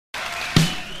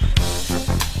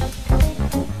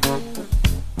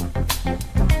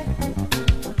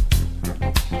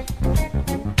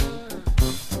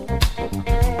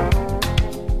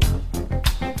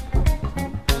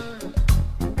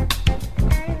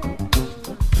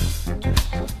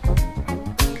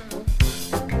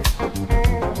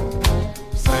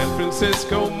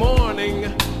Francisco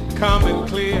morning, coming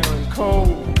clear and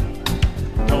cold.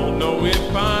 Don't know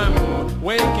if I'm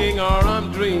waking or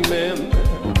I'm dreaming.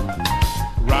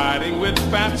 Riding with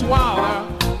Fats Waller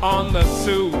on the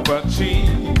Super Chief.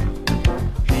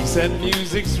 He said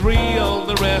music's real,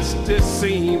 the rest is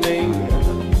seeming.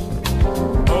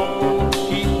 Oh,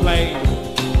 he played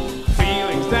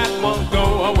feelings that won't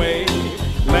go away.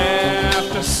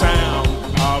 Left a sound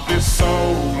of his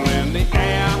soul in the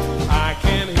air. I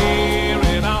can hear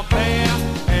it out there,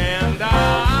 and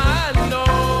I know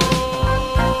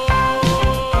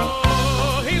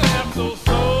he left those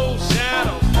soul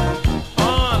shadows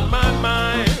on my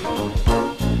mind,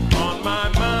 on my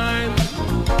mind,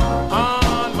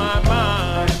 on my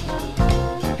mind.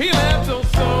 He left those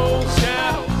soul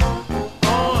shadows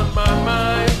on my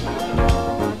mind,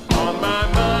 on my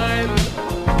mind,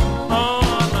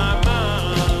 on my mind.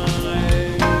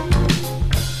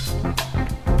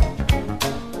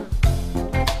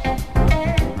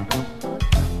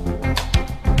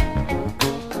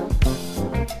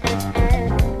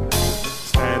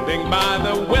 Standing by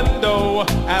the window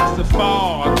as the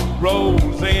fog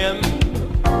rolls in,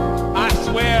 I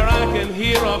swear I can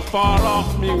hear a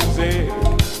far-off music.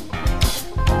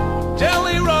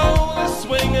 Jelly Roll is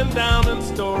swinging down in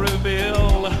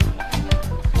Storyville,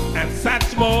 and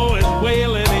Satchmo is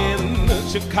wailing in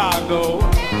Chicago.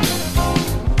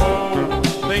 Oh,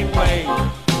 they play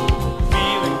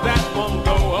feelings that won't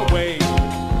go away.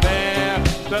 They're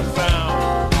the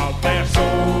sound of their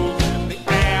souls in the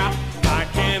air. I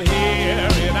can hear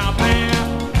it out there,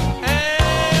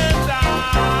 and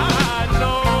I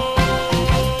know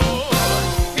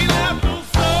he left those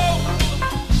soul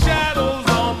shadows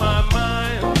on my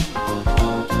mind,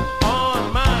 on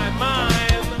my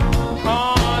mind,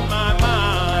 on my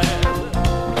mind.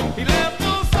 He left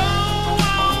those soul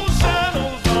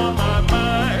shadows on my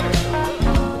mind,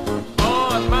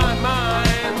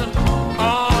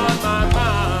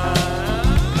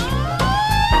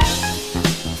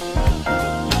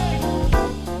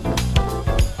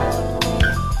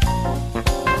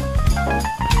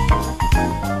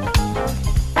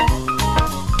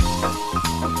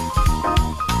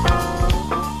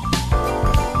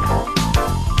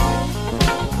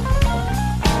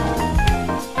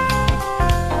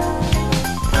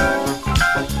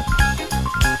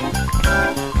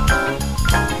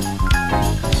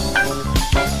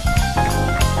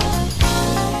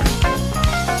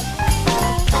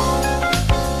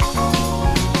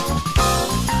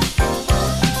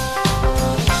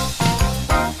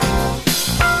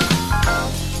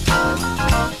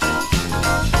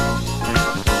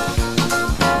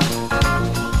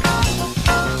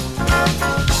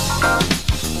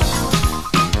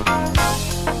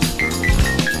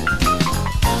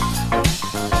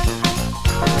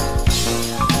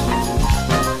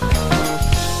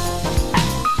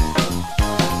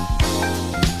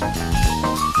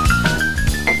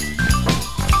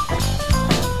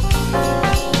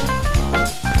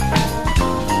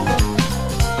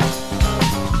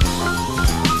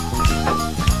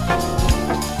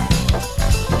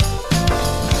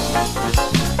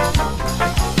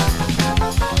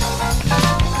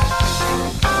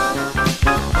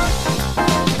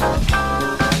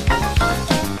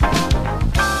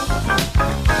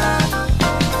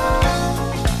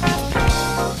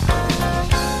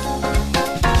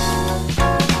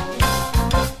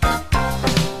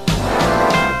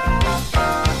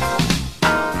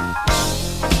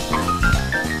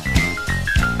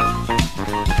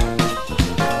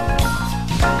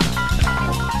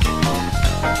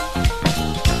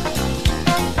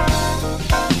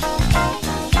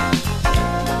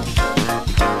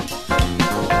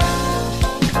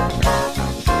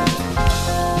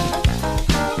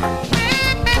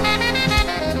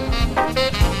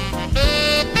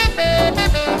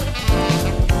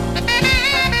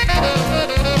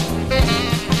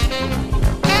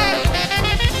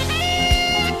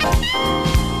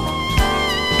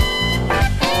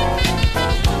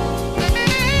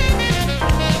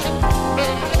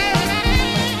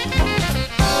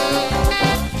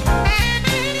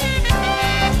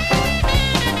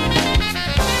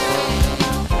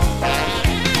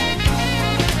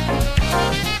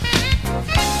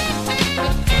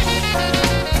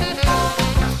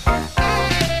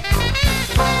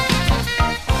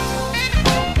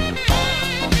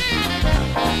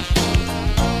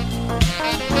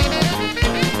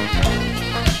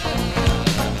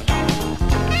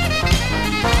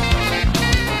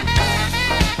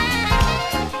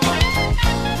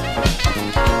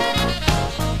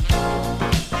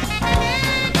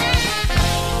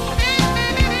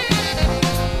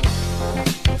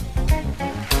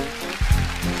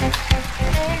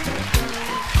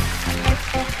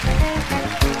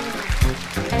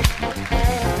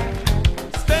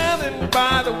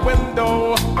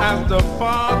 as the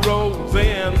far rolls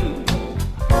in.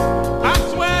 I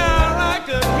swear I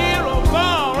could hear a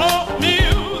borrowed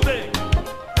music.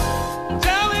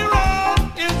 Jelly Roll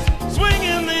is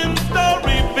swinging in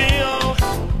Storyville,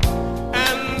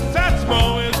 and Satchmo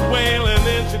is wailing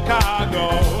in Chicago.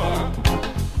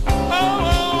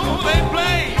 Oh, they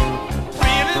play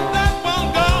feelings that won't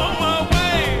go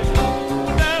away.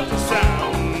 There's the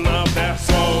sound of their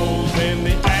souls in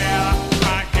the air.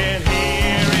 I can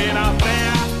hear it out there.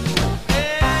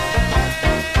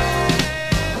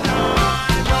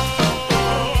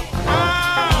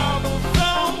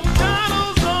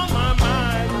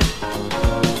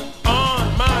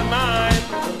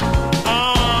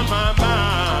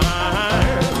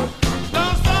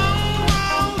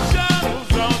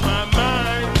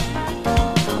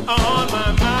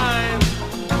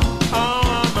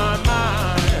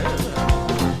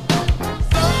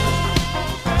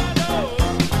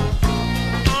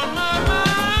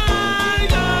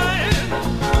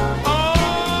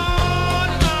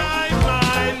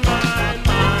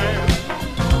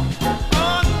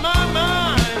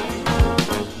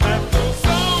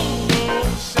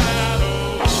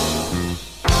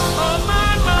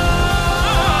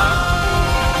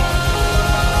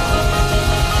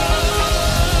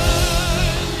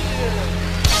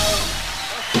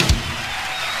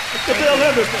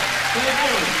 Henderson.